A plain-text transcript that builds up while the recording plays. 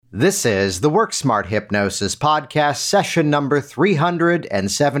This is the Work Smart Hypnosis Podcast, session number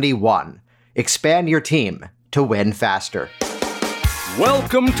 371. Expand your team to win faster.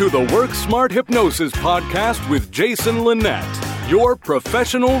 Welcome to the Work Smart Hypnosis Podcast with Jason Linett, your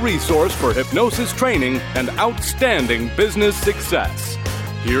professional resource for hypnosis training and outstanding business success.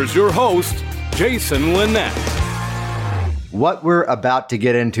 Here's your host, Jason Linett. What we're about to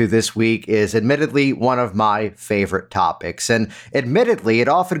get into this week is admittedly one of my favorite topics. And admittedly, it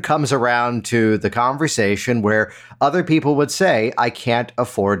often comes around to the conversation where other people would say, I can't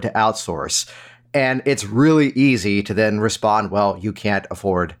afford to outsource. And it's really easy to then respond, well, you can't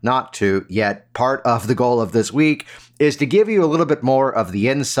afford not to. Yet part of the goal of this week is to give you a little bit more of the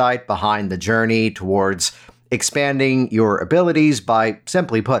insight behind the journey towards expanding your abilities by,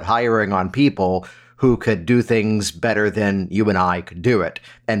 simply put, hiring on people who could do things better than you and I could do it.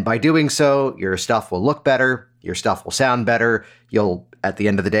 And by doing so, your stuff will look better, your stuff will sound better, you'll, at the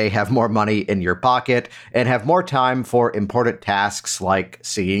end of the day, have more money in your pocket and have more time for important tasks like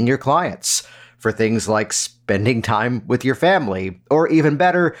seeing your clients, for things like spending time with your family, or even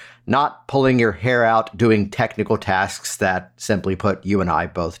better, not pulling your hair out doing technical tasks that, simply put, you and I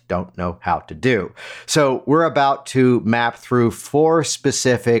both don't know how to do. So we're about to map through 4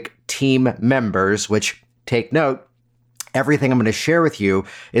 specific team members, which, take note, everything I'm going to share with you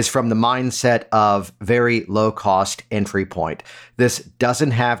is from the mindset of very low-cost entry point. This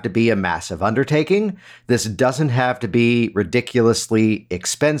doesn't have to be a massive undertaking. This doesn't have to be ridiculously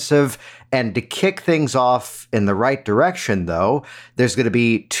expensive. And to kick things off in the right direction, though, there's going to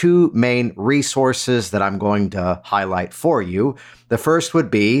be 2 main resources that I'm going to highlight for you. The first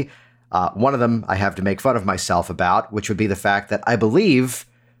would be, one of them I have to make fun of myself about, which would be the fact that I believe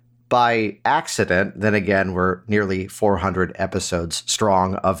by accident, then again, we're nearly 400 episodes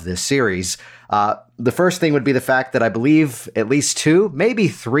strong of this series. The first thing would be the fact that I believe at least 2, maybe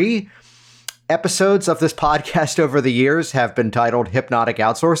 3 episodes of this podcast over the years have been titled Hypnotic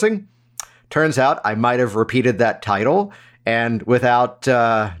Outsourcing. Turns out I might have repeated that title, and without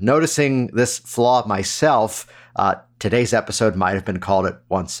noticing this flaw myself, today's episode might have been called it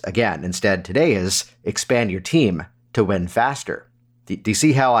once again. Instead, today is Expand Your Team to Win Faster. Do you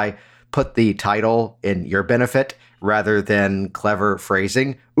see how I put the title in your benefit rather than clever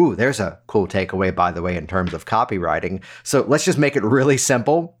phrasing? Ooh, there's a cool takeaway, by the way, in terms of copywriting. So let's just make it really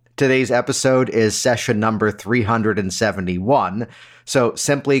simple. Today's episode is session number 371. So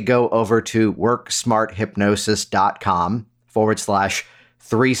simply go over to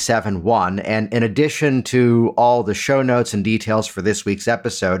worksmarthypnosis.com/371. And in addition to all the show notes and details for this week's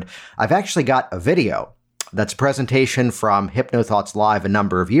episode, I've actually got a video that's a presentation from HypnoThoughts Live a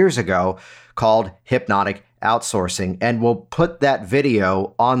number of years ago called Hypnotic Outsourcing. And we'll put that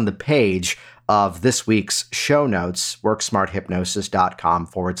video on the page of this week's show notes,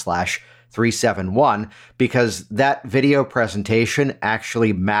 worksmarthypnosis.com/371, because that video presentation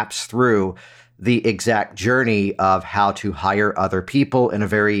actually maps through the exact journey of how to hire other people in a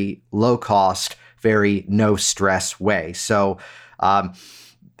very low cost, very no stress way. So,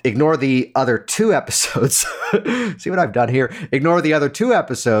 ignore the other 2 episodes. See what I've done here? Ignore the other 2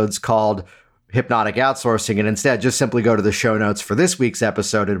 episodes called Hypnotic Outsourcing, and instead just simply go to the show notes for this week's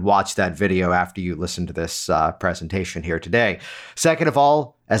episode and watch that video after you listen to this presentation here today. Second of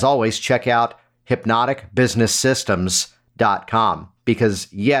all, as always, check out hypnoticbusinesssystems.com, because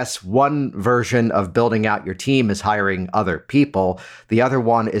yes, one version of building out your team is hiring other people. The other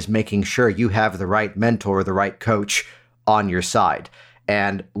one is making sure you have the right mentor, the right coach on your side.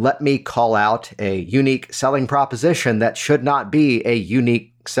 And let me call out a unique selling proposition that should not be a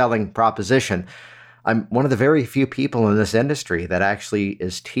unique selling proposition. I'm one of the very few people in this industry that actually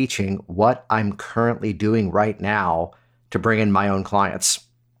is teaching what I'm currently doing right now to bring in my own clients.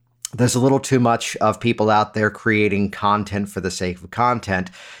 There's a little too much of people out there creating content for the sake of content.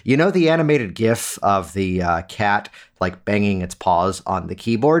 You know the animated GIF of the cat like banging its paws on the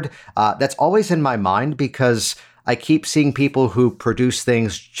keyboard? That's always in my mind because I keep seeing people who produce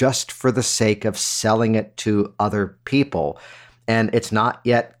things just for the sake of selling it to other people. And it's not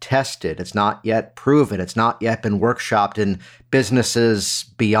yet tested. It's not yet proven. It's not yet been workshopped in businesses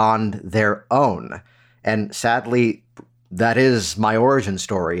beyond their own. And sadly, that is my origin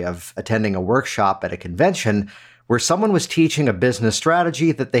story of attending a workshop at a convention where someone was teaching a business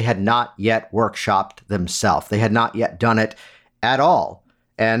strategy that they had not yet workshopped themselves. They had not yet done it at all.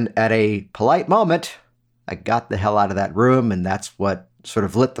 And at a polite moment, I got the hell out of that room, and that's what sort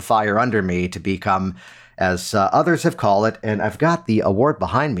of lit the fire under me to become, as others have called it, and I've got the award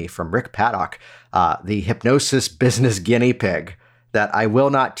behind me from Rick Paddock, the hypnosis business guinea pig, that I will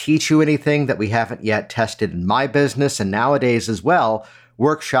not teach you anything that we haven't yet tested in my business, and nowadays as well,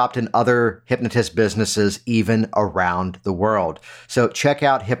 workshopped in other hypnotist businesses even around the world. So check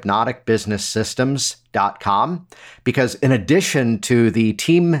out hypnoticbusinesssystems.com, because in addition to the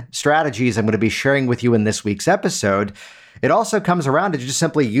team strategies I'm going to be sharing with you in this week's episode, it also comes around to just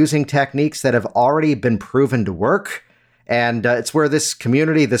simply using techniques that have already been proven to work. And it's where this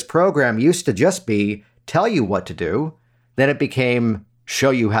community, this program used to just be tell you what to do. Then it became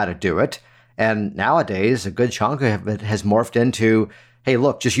show you how to do it. And nowadays, a good chunk of it has morphed into, hey,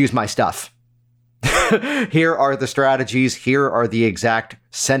 look, just use my stuff. Here are the strategies. Here are the exact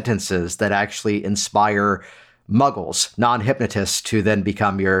sentences that actually inspire muggles, non-hypnotists, to then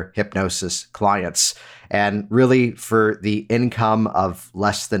become your hypnosis clients. And really, for the income of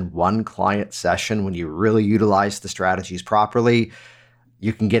less than one client session, when you really utilize the strategies properly,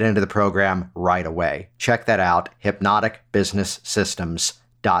 you can get into the program right away. Check that out,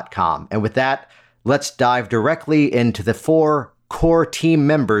 hypnoticbusinesssystems.com. And with that, let's dive directly into the 4 core team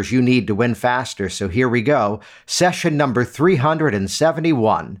members you need to win faster. So here we go. Session number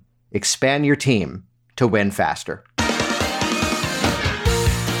 371, expand your team to win faster.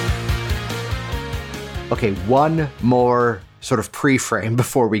 Okay, one more sort of pre-frame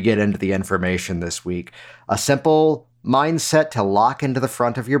before we get into the information this week. A simple mindset to lock into the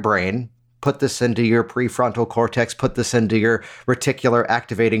front of your brain. Put this into your prefrontal cortex, put this into your reticular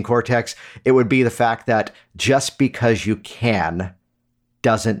activating cortex. It would be the fact that just because you can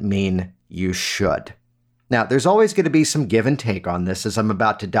doesn't mean you should. Now, there's always going to be some give and take on this, as I'm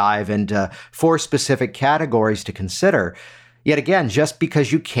about to dive into 4 specific categories to consider. Yet again, just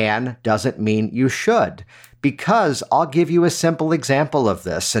because you can doesn't mean you should. Because I'll give you a simple example of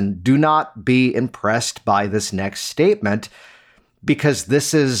this, and do not be impressed by this next statement, because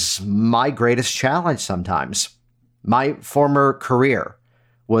this is my greatest challenge sometimes. My former career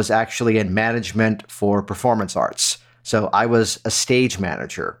was actually in management for performance arts. So I was a stage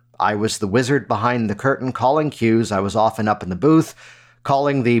manager. I was the wizard behind the curtain calling cues. I was often up in the booth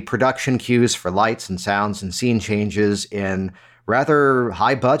calling the production cues for lights and sounds and scene changes in rather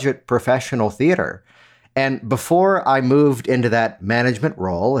high-budget professional theater. And before I moved into that management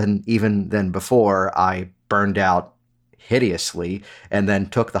role, and even then before I burned out hideously and then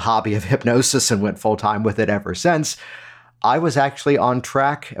took the hobby of hypnosis and went full-time with it ever since, I was actually on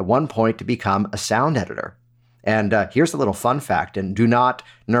track at one point to become a sound editor. And here's a little fun fact, and do not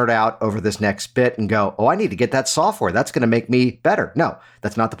nerd out over this next bit and go, oh, I need to get that software. That's going to make me better. No,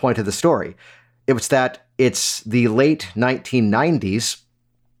 that's not the point of the story. It was that it's the late 1990s,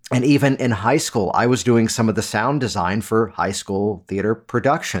 and even in high school, I was doing some of the sound design for high school theater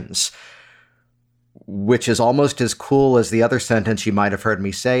productions, which is almost as cool as the other sentence you might have heard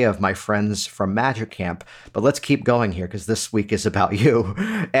me say of my friends from Magic Camp. But let's keep going here, because this week is about you.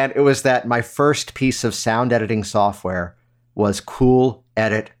 And it was that my first piece of sound editing software was Cool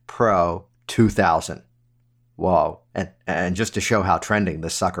Edit Pro 2000. Whoa. And just to show how trending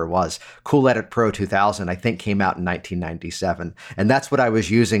this sucker was, Cool Edit Pro 2000, I think, came out in 1997. And that's what I was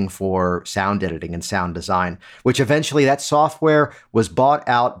using for sound editing and sound design, which eventually that software was bought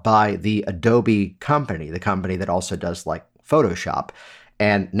out by the Adobe company, the company that also does like Photoshop.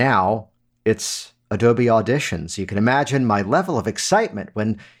 And now it's Adobe Audition. So you can imagine my level of excitement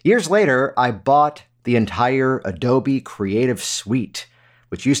when years later I bought the entire Adobe Creative Suite,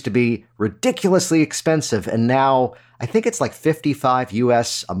 which used to be ridiculously expensive, and now I think it's like $55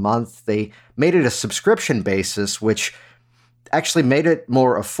 US a month. They made it a subscription basis, which actually made it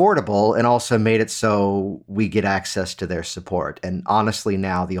more affordable and also made it so we get access to their support. And honestly,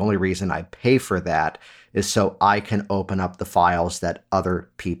 now the only reason I pay for that is so I can open up the files that other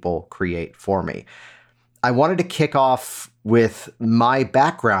people create for me. I wanted to kick off with my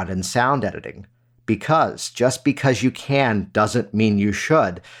background in sound editing, because just because you can doesn't mean you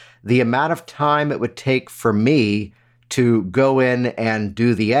should. The amount of time it would take for me to go in and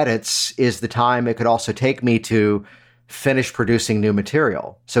do the edits is the time it could also take me to finish producing new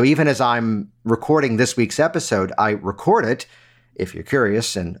material. So even as I'm recording this week's episode, I record it, if you're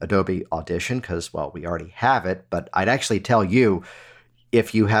curious, in Adobe Audition, because, well, we already have it, but I'd actually tell you,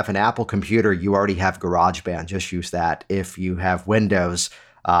 if you have an Apple computer, you already have GarageBand, just use that. If you have Windows,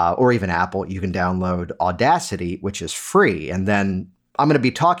 or even Apple, you can download Audacity, which is free. And then I'm going to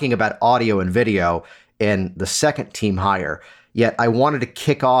be talking about audio and video in the second team hire. Yet I wanted to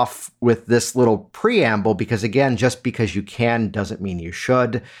kick off with this little preamble because, again, just because you can doesn't mean you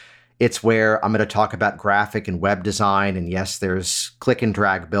should. It's where I'm going to talk about graphic and web design. And yes, there's click and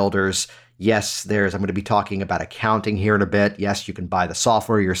drag builders. Yes, I'm going to be talking about accounting here in a bit. Yes, you can buy the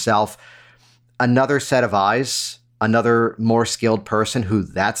software yourself. Another set of eyes, another more skilled person who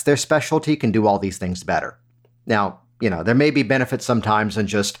that's their specialty can do all these things better. Now, there may be benefits sometimes in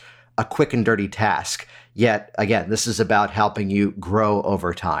just a quick and dirty task. Yet, again, this is about helping you grow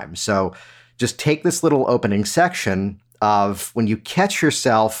over time. So just take this little opening section of when you catch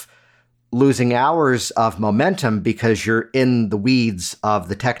yourself losing hours of momentum because you're in the weeds of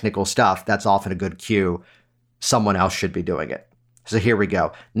the technical stuff, that's often a good cue. Someone else should be doing it. So here we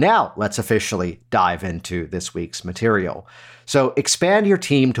go. Now let's officially dive into this week's material. So expand your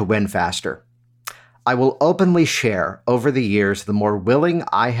team to win faster. I will openly share over the years the more willing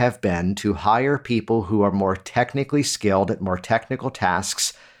I have been to hire people who are more technically skilled at more technical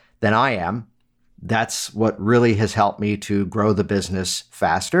tasks than I am. That's what really has helped me to grow the business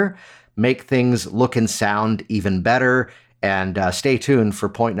faster, make things look and sound even better, and stay tuned for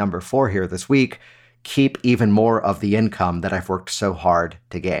point number 4 here this week. Keep even more of the income that I've worked so hard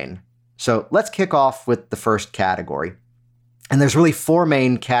to gain. So let's kick off with the first category. And there's really 4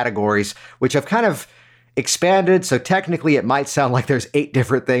 main categories, which I've kind of expanded. So technically it might sound like there's 8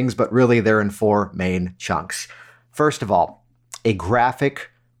 different things, but really they're in 4 main chunks. First of all, a graphic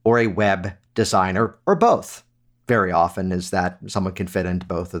or a web designer, or both. Very often is that someone can fit into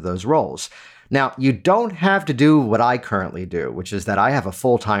both of those roles. Now, you don't have to do what I currently do, which is that I have a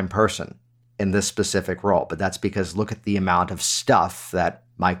full-time person in this specific role, but that's because look at the amount of stuff that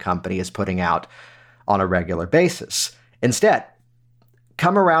my company is putting out on a regular basis. Instead,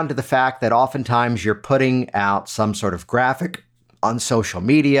 come around to the fact that oftentimes you're putting out some sort of graphic on social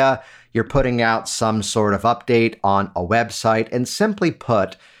media, you're putting out some sort of update on a website, and simply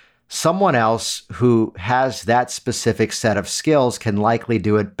put, someone else who has that specific set of skills can likely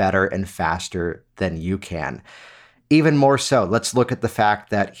do it better and faster than you can. Even more so, let's look at the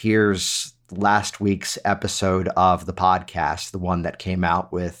fact that here's last week's episode of the podcast, the one that came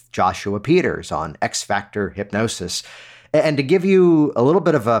out with Joshua Peters on X Factor Hypnosis. And to give you a little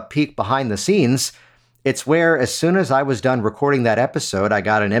bit of a peek behind the scenes, it's where as soon as I was done recording that episode, I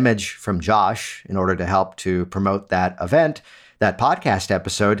got an image from Josh in order to help to promote that event, that podcast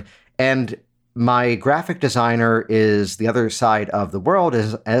episode. And my graphic designer is the other side of the world.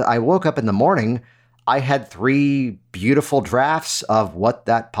 As I woke up in the morning, I had 3 beautiful drafts of what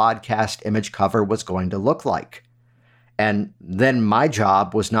that podcast image cover was going to look like. And then my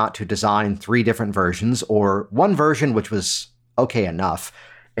job was not to design 3 different versions or one version, which was okay enough.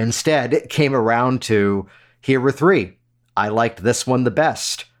 Instead, it came around to, here were 3. I liked this one the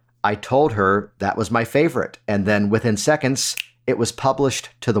best. I told her that was my favorite. And then within seconds, it was published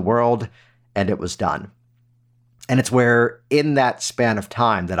to the world and it was done. And it's where in that span of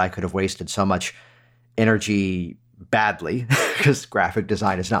time that I could have wasted so much energy badly, because graphic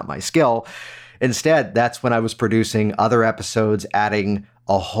design is not my skill. Instead, that's when I was producing other episodes, adding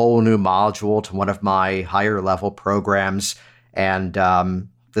a whole new module to one of my higher level programs. And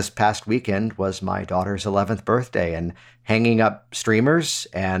this past weekend was my daughter's 11th birthday, and hanging up streamers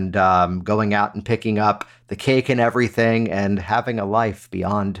and going out and picking up the cake and everything and having a life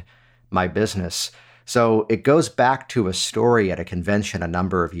beyond my business. So it goes back to a story at a convention a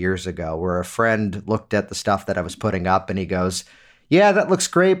number of years ago where a friend looked at the stuff that I was putting up and he goes, "Yeah, that looks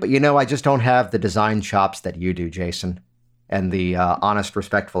great, but I just don't have the design chops that you do, Jason." And the honest,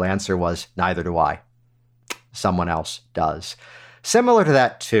 respectful answer was, "Neither do I. Someone else does." Similar to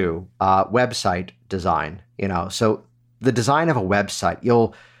that too, website design, so the design of a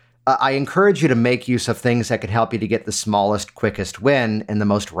website, I encourage you to make use of things that can help you to get the smallest, quickest win in the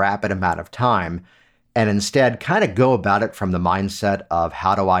most rapid amount of time. And instead kind of go about it from the mindset of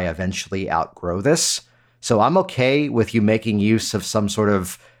how do I eventually outgrow this? So I'm okay with you making use of some sort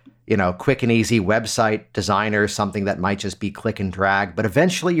of, quick and easy website designer, something that might just be click and drag, but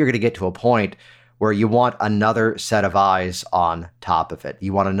eventually you're going to get to a point where you want another set of eyes on top of it.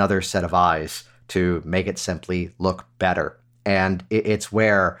 You want another set of eyes to make it simply look better. And it's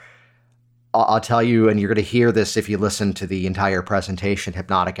where I'll tell you, and you're going to hear this if you listen to the entire presentation,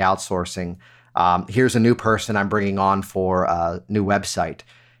 Hypnotic Outsourcing. Here's a new person I'm bringing on for a new website.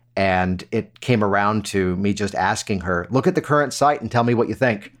 And it came around to me just asking her, look at the current site and tell me what you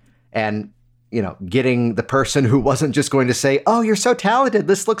think. And, getting the person who wasn't just going to say, "Oh, you're so talented,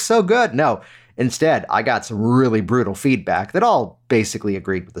 this looks so good." No, instead, I got some really brutal feedback that all basically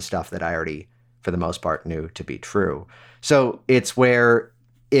agreed with the stuff that I already, for the most part, knew to be true. So it's where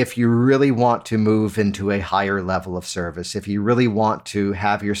if you really want to move into a higher level of service, if you really want to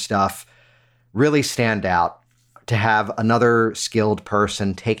have your stuff really stand out, to have another skilled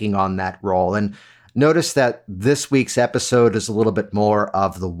person taking on that role. And notice that this week's episode is a little bit more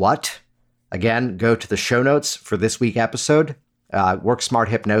of the what. Again, go to the show notes for this week's episode,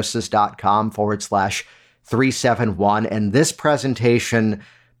 worksmarthypnosis.com/371. And this presentation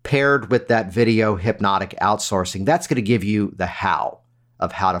paired with that video hypnotic outsourcing, that's going to give you the how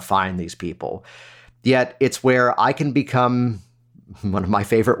of how to find these people. Yet it's where I can become, one of my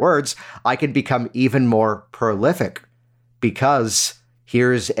favorite words, I can become even more prolific, because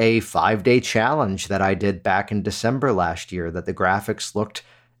here's a 5-day challenge that I did back in December last year that the graphics looked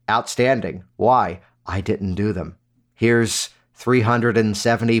outstanding. Why? I didn't do them. Here's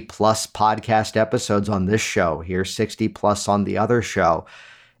 370 plus podcast episodes on this show. Here's 60 plus on the other show.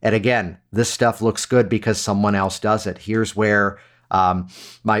 And again, this stuff looks good because someone else does it. Here's where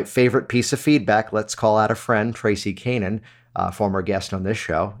my favorite piece of feedback, let's call out a friend, Tracy Kanan, former guest on this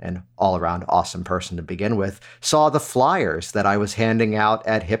show and all-around awesome person to begin with, saw the flyers that I was handing out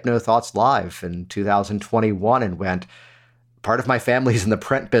at HypnoThoughts Live in 2021 and went, part of my family's in the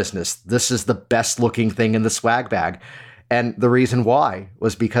print business. This is the best looking thing in the swag bag. And the reason why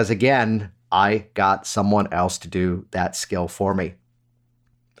was because, again, I got someone else to do that skill for me.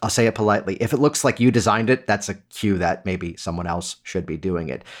 I'll say it politely. If it looks like you designed it, that's a cue that maybe someone else should be doing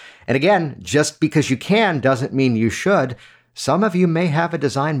it. And again, just because you can doesn't mean you should. Some of you may have a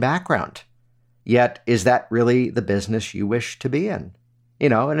design background. Yet, is that really the business you wish to be in?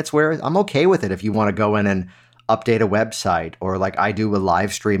 And it's where I'm okay with it if you want to go in and update a website, or like I do a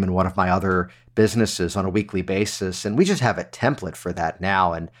live stream in one of my other businesses on a weekly basis. And we just have a template for that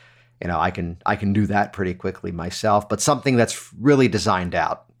now. And, I can do that pretty quickly myself, but something that's really designed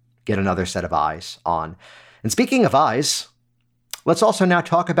out, get another set of eyes on. And speaking of eyes, let's also now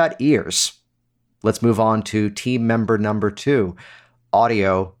talk about ears. Let's move on to team member number 2,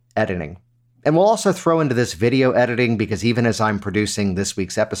 audio editing. And we'll also throw into this video editing, because even as I'm producing this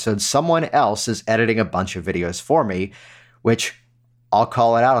week's episode, someone else is editing a bunch of videos for me, which I'll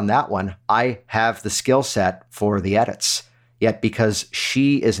call it out on that one. I have the skill set for the edits. Yet because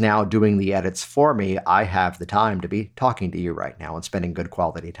she is now doing the edits for me, I have the time to be talking to you right now and spending good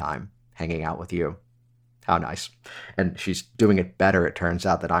quality time hanging out with you. How nice. And she's doing it better, it turns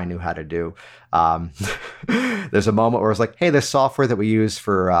out, than I knew how to do. There's a moment where I was like, hey, this software that we use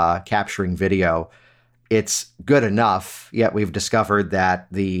for capturing video, it's good enough, yet we've discovered that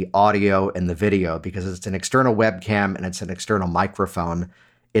the audio and the video, because it's an external webcam and it's an external microphone,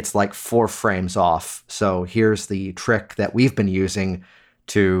 it's like 4 frames off. So here's the trick that we've been using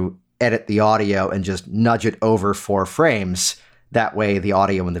to edit the audio and just nudge it over 4 frames. That way the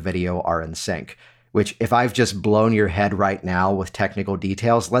audio and the video are in sync. Which, if I've just blown your head right now with technical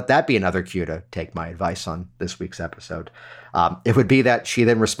details, let that be another cue to take my advice on this week's episode. It would be that she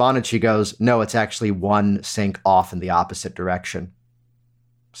then responded, she goes, no, it's actually 1 sync off in the opposite direction.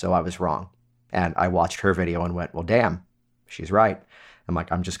 So I was wrong. And I watched her video and went, well, damn, she's right. I'm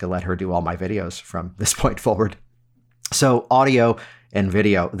like, I'm just going to let her do all my videos from this point forward. So audio and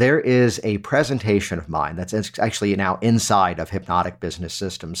video, there is a presentation of mine that's actually now inside of Hypnotic Business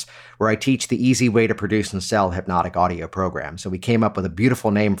Systems, where I teach the easy way to produce and sell hypnotic audio programs. So we came up with a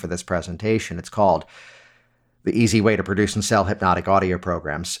beautiful name for this presentation. It's called The Easy Way to Produce and Sell Hypnotic Audio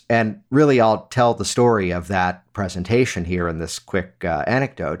Programs. And really, I'll tell the story of that presentation here in this quick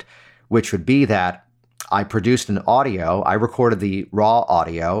anecdote, which would be that I produced an audio, I recorded the raw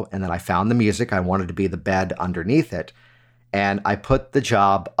audio, and then I found the music. I wanted to be the bed underneath it. And I put the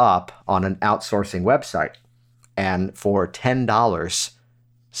job up on an outsourcing website. And for $10,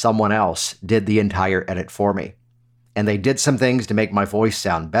 someone else did the entire edit for me. And they did some things to make my voice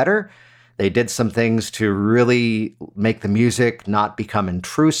sound better. They did some things to really make the music not become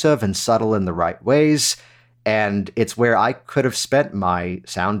intrusive and subtle in the right ways. And it's where I could have spent my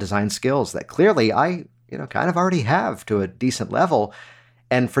sound design skills that clearly I, kind of already have to a decent level.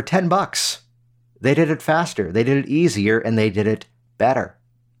 And for $10, they did it faster, they did it easier, and they did it better.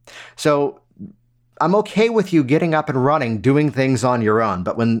 So I'm okay with you getting up and running, doing things on your own.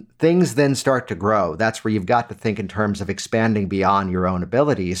 But when things then start to grow, that's where you've got to think in terms of expanding beyond your own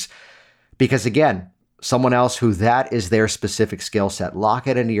abilities. Because again, someone else who that is their specific skill set, lock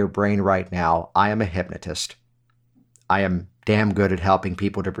it into your brain right now. I am a hypnotist. I am damn good at helping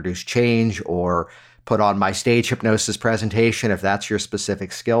people to produce change or put on my stage hypnosis presentation if that's your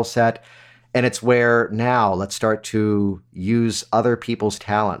specific skill set. And it's where now let's start to use other people's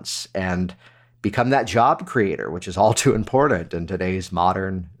talents and become that job creator, which is all too important in today's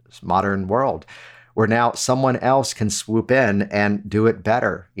modern world, where now someone else can swoop in and do it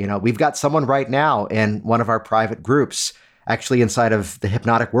better. We've got someone right now in one of our private groups, actually inside of the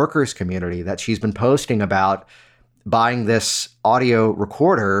Hypnotic Workers community, that she's been posting about buying this audio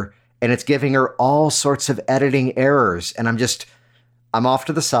recorder, and it's giving her all sorts of editing errors. And I'm off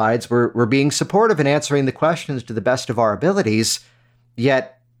to the sides. We're being supportive and answering the questions to the best of our abilities,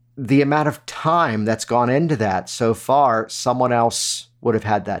 yet the amount of time that's gone into that so far, someone else would have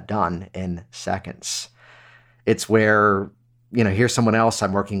had that done in seconds. It's where, here's someone else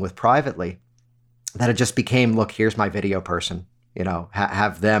I'm working with privately that it just became, look, here's my video person,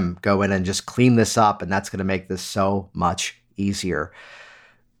 have them go in and just clean this up. And that's going to make this so much easier.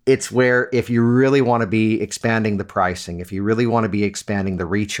 It's where if you really want to be expanding the pricing, if you really want to be expanding the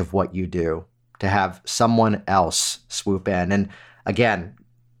reach of what you do, to have someone else swoop in. And again,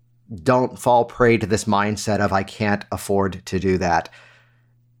 don't fall prey to this mindset of I can't afford to do that.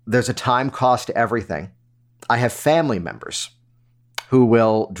 There's a time cost to everything. I have family members who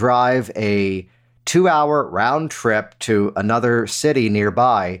will drive a 2-hour round trip to another city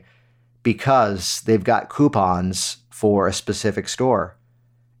nearby because they've got coupons for a specific store.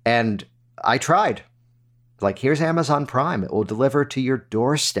 And I tried. Like, here's Amazon Prime. It will deliver to your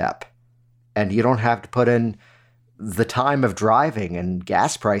doorstep. And you don't have to put in the time of driving, and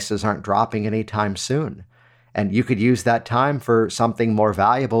gas prices aren't dropping anytime soon. And you could use that time for something more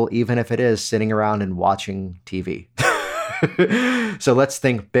valuable, even if it is sitting around and watching TV. So let's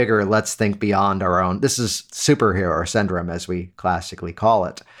think bigger. Let's think beyond our own. This is superhero syndrome, as we classically call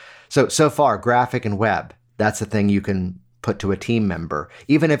it. So far, graphic and web, that's a thing you can put to a team member,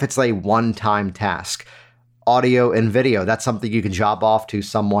 even if it's a one-time task. Audio and video, that's something you can job off to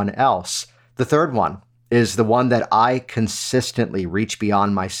someone else. The third one is the one that I consistently reach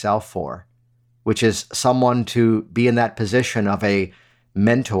beyond myself for, which is someone to be in that position of a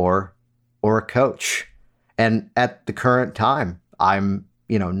mentor or a coach. And at the current time, I'm,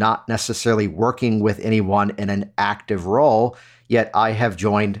 not necessarily working with anyone in an active role, yet I have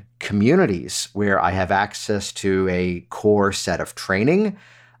joined communities where I have access to a core set of training.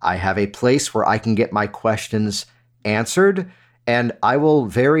 I have a place where I can get my questions answered. And I will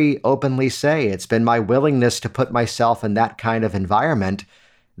very openly say it's been my willingness to put myself in that kind of environment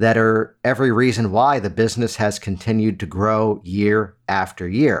that are every reason why the business has continued to grow year after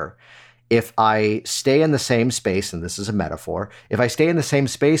year. If I stay in the same space, and this is a metaphor, if I stay in the same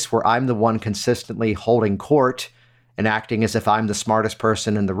space where I'm the one consistently holding court and acting as if I'm the smartest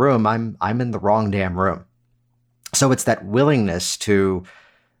person in the room, I'm in the wrong damn room. So it's that willingness to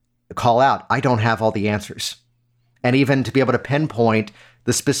call out, I don't have all the answers. And even to be able to pinpoint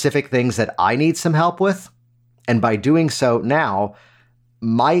the specific things that I need some help with. And by doing so now,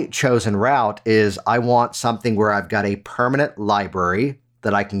 my chosen route is I want something where I've got a permanent library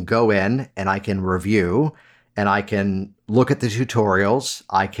that I can go in and I can review and I can look at the tutorials.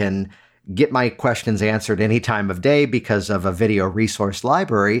 I can get my questions answered any time of day because of a video resource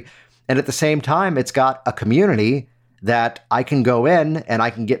library. And at the same time, it's got a community that I can go in and I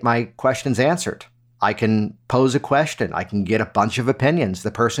can get my questions answered. I can pose a question. I can get a bunch of opinions.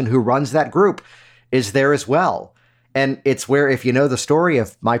 The person who runs that group is there as well. And it's where, if you know the story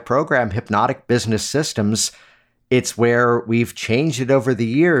of my program, Hypnotic Business Systems, it's where we've changed it over the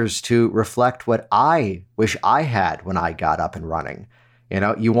years to reflect what I wish I had when I got up and running.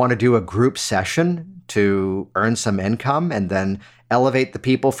 You want to do a group session to earn some income and then elevate the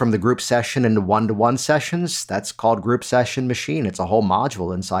people from the group session into one-to-one sessions. That's called Group Session Machine. It's a whole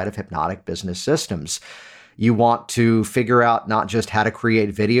module inside of Hypnotic Business Systems. You want to figure out not just how to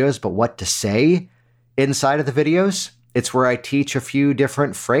create videos, but what to say inside of the videos. It's where I teach a few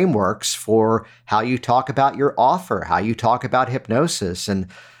different frameworks for how you talk about your offer, how you talk about hypnosis. And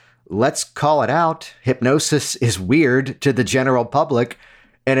let's call it out. Hypnosis is weird to the general public.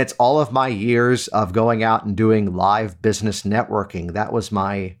 And it's all of my years of going out and doing live business networking. That was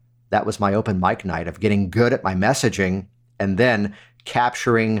my open mic night of getting good at my messaging and then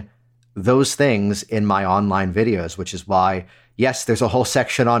capturing those things in my online videos, which is why, yes, there's a whole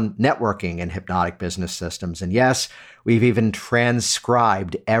section on networking in Hypnotic Business Systems. And yes, we've even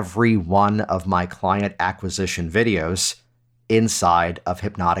transcribed every one of my client acquisition videos inside of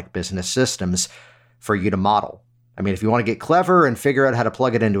Hypnotic Business Systems for you to model. I mean, if you want to get clever and figure out how to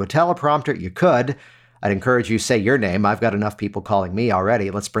plug it into a teleprompter, you could. I'd encourage you to say your name. I've got enough people calling me already.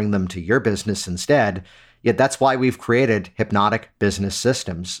 Let's bring them to your business instead. Yet that's why we've created Hypnotic Business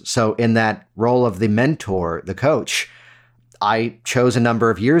Systems. So in that role of the mentor, the coach, I chose a number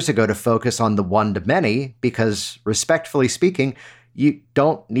of years ago to focus on the one-to-many because, respectfully speaking, you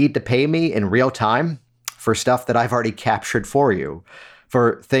don't need to pay me in real time for stuff that I've already captured for you.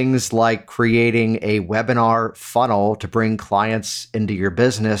 For things like creating a webinar funnel to bring clients into your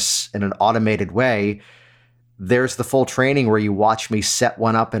business in an automated way, there's the full training where you watch me set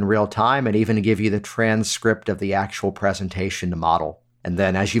one up in real time and even give you the transcript of the actual presentation to model. And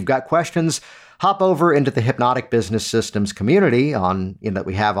then as you've got questions, hop over into the Hypnotic Business Systems community that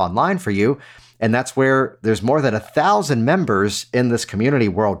we have online for you. And that's where there's more than 1,000 members in this community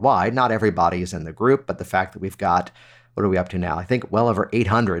worldwide. Not everybody is in the group, but the fact that we've got what are we up to now? I think well over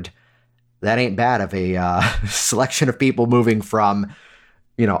 800. That ain't bad of a selection of people moving from,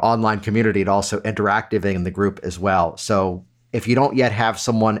 online community to also interactive in the group as well. So if you don't yet have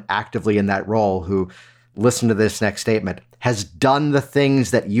someone actively in that role who, listen to this next statement, has done the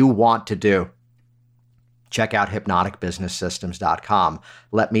things that you want to do, check out hypnoticbusinesssystems.com.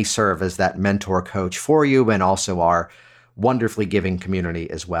 Let me serve as that mentor coach for you and also our wonderfully giving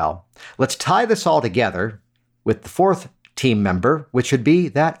community as well. Let's tie this all together with the fourth team member, which would be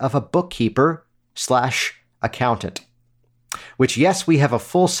that of a bookkeeper/accountant, which, yes, we have a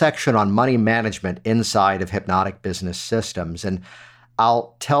full section on money management inside of Hypnotic Business Systems. And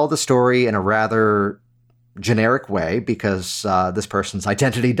I'll tell the story in a rather generic way because this person's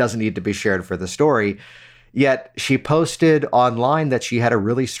identity doesn't need to be shared for the story. Yet she posted online that she had a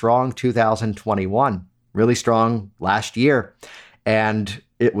really strong 2021, really strong last year. And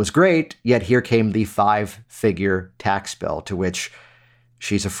it was great, yet here came the 5-figure tax bill, to which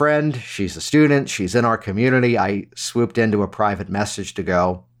she's a friend, she's a student, she's in our community. I swooped into a private message to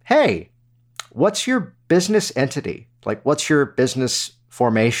go, hey, what's your business entity? Like, what's your business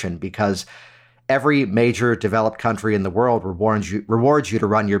formation? Because every major developed country in the world rewards you to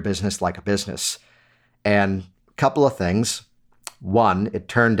run your business like a business. And a couple of things. One, it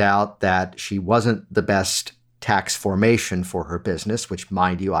turned out that she wasn't the best tax formation for her business, which,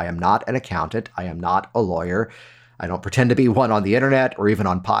 mind you, I am not an accountant. I am not a lawyer. I don't pretend to be one on the internet or even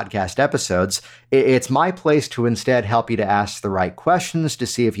on podcast episodes. It's my place to instead help you to ask the right questions to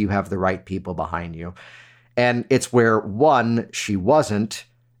see if you have the right people behind you. And it's where, one, she wasn't,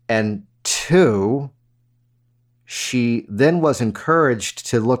 and two, she then was encouraged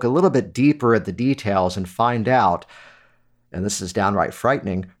to look a little bit deeper at the details and find out, and this is downright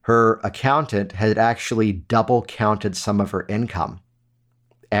frightening, her accountant had actually double counted some of her income.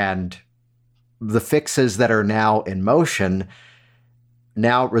 And the fixes that are now in motion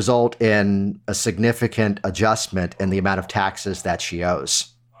now result in a significant adjustment in the amount of taxes that she owes.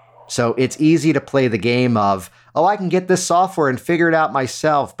 So it's easy to play the game of, oh, I can get this software and figure it out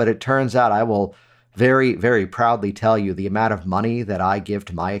myself. But it turns out I will very, very proudly tell you the amount of money that I give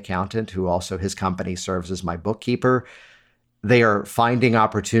to my accountant, who also his company serves as my bookkeeper. They are finding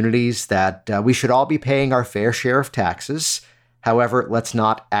opportunities that we should all be paying our fair share of taxes. However, let's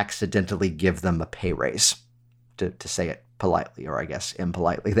not accidentally give them a pay raise, to say it politely, or I guess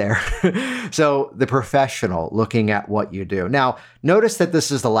impolitely there. So the professional looking at what you do. Now, notice that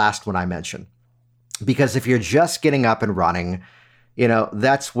this is the last one I mention, because if you're just getting up and running,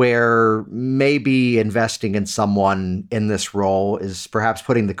 that's where maybe investing in someone in this role is perhaps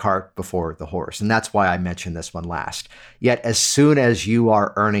putting the cart before the horse. And that's why I mentioned this one last. Yet as soon as you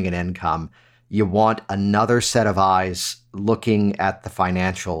are earning an income, you want another set of eyes looking at the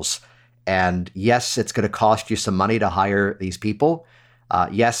financials. And yes, it's going to cost you some money to hire these people.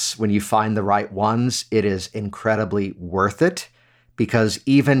 Yes, when you find the right ones, it is incredibly worth it, because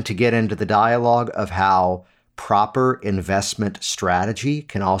even to get into the dialogue of how proper investment strategy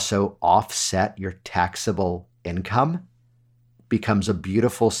can also offset your taxable income becomes a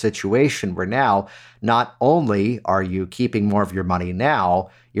beautiful situation where now not only are you keeping more of your money now,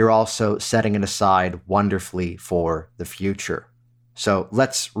 you're also setting it aside wonderfully for the future. So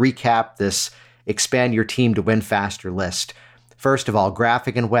let's recap this expand your team to win faster list. First of all,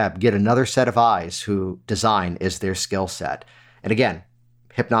 graphic and web, get another set of eyes who design is their skill set. And again,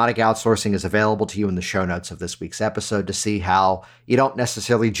 Hypnotic Outsourcing is available to you in the show notes of this week's episode to see how you don't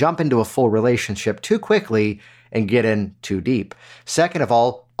necessarily jump into a full relationship too quickly and get in too deep. Second of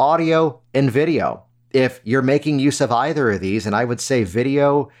all, audio and video. If you're making use of either of these, and I would say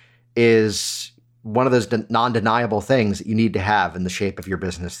video is one of those non-deniable things that you need to have in the shape of your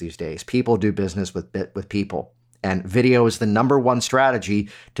business these days. People do business with people. And video is the number one strategy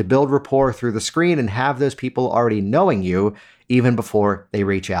to build rapport through the screen and have those people already knowing you even before they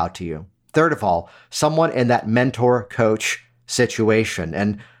reach out to you. Third of all, someone in that mentor coach situation.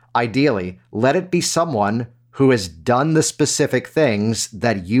 And ideally, let it be someone who has done the specific things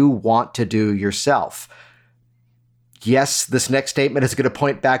that you want to do yourself. Yes, this next statement is going to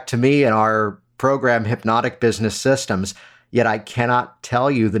point back to me and our program, Hypnotic Business Systems. Yet I cannot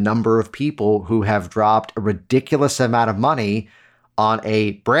tell you the number of people who have dropped a ridiculous amount of money on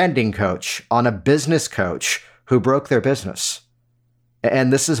a branding coach, on a business coach who broke their business.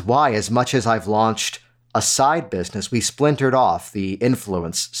 And this is why, as much as I've launched a side business, we splintered off the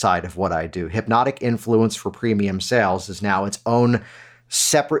influence side of what I do. Hypnotic Influence for Premium Sales is now its own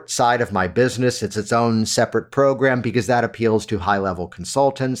separate side of my business. It's its own separate program because that appeals to high-level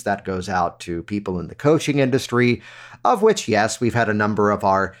consultants. That goes out to people in the coaching industry, of which, yes, we've had a number of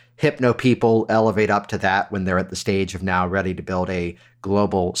our hypno people elevate up to that when they're at the stage of now ready to build a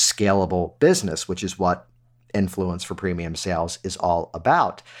global, scalable business, which is what Influence for Premium Sales is all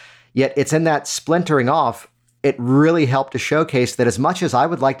about. Yet it's in that splintering off, it really helped to showcase that as much as I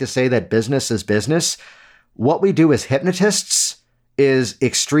would like to say that business is business, what we do as hypnotists is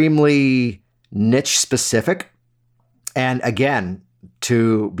extremely niche specific. And again,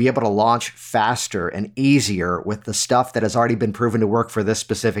 to be able to launch faster and easier with the stuff that has already been proven to work for this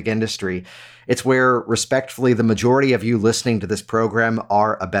specific industry, it's where respectfully the majority of you listening to this program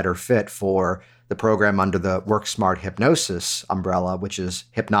are a better fit for the program under the Work Smart Hypnosis umbrella, which is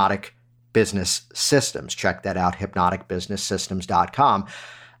Hypnotic Business Systems. Check that out, hypnoticbusinesssystems.com.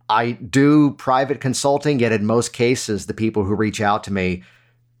 I do private consulting, yet in most cases, the people who reach out to me,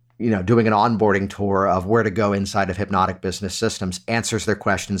 doing an onboarding tour of where to go inside of Hypnotic Business Systems answers their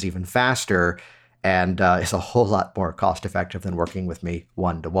questions even faster and is a whole lot more cost effective than working with me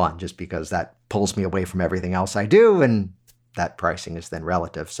one-to-one, just because that pulls me away from everything else I do, and that pricing is then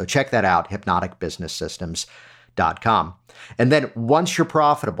relative. So check that out, hypnoticbusinesssystems.com. And then once you're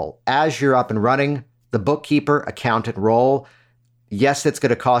profitable, as you're up and running, the bookkeeper, accountant role, yes, it's going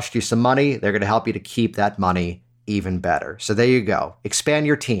to cost you some money. They're going to help you to keep that money even better. So there you go. Expand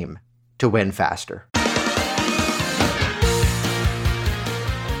your team to win faster.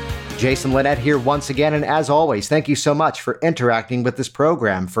 Jason Linett here once again. And as always, thank you so much for interacting with this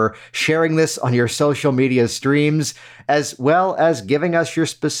program, for sharing this on your social media streams, as well as giving us your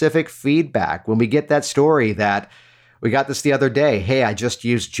specific feedback. When we get that story that we got this the other day. Hey, I just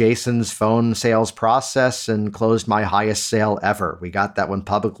used Jason's phone sales process and closed my highest sale ever. We got that one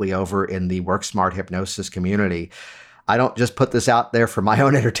publicly over in the Work Smart Hypnosis community. I don't just put this out there for my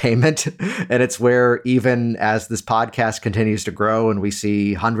own entertainment. And it's where even as this podcast continues to grow and we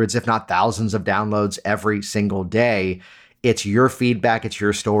see hundreds, if not thousands of downloads every single day, it's your feedback, it's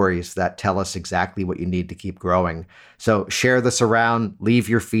your stories that tell us exactly what you need to keep growing. So share this around, leave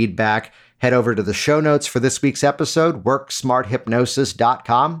your feedback. Head over to the show notes for this week's episode,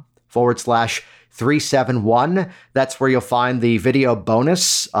 worksmarthypnosis.com/371. That's where you'll find the video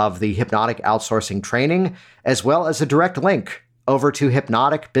bonus of the hypnotic outsourcing training, as well as a direct link over to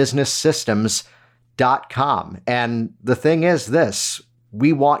hypnoticbusinesssystems.com. And the thing is this,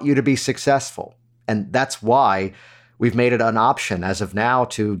 we want you to be successful. And that's why we've made it an option as of now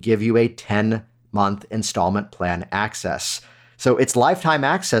to give you a 10-month installment plan access. So it's lifetime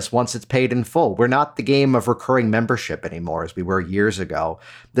access once it's paid in full. We're not the game of recurring membership anymore as we were years ago.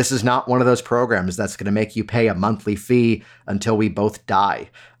 This is not one of those programs that's going to make you pay a monthly fee until we both die.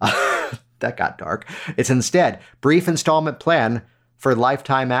 That got dark. It's instead brief installment plan for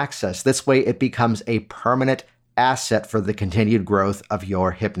lifetime access. This way it becomes a permanent asset for the continued growth of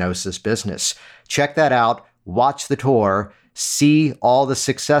your hypnosis business. Check that out. Watch the tour. See all the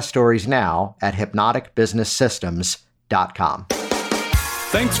success stories now at hypnoticbusinesssystems.com.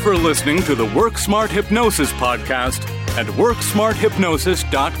 Thanks for listening to the Work Smart Hypnosis podcast at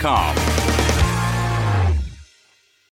WorkSmartHypnosis.com.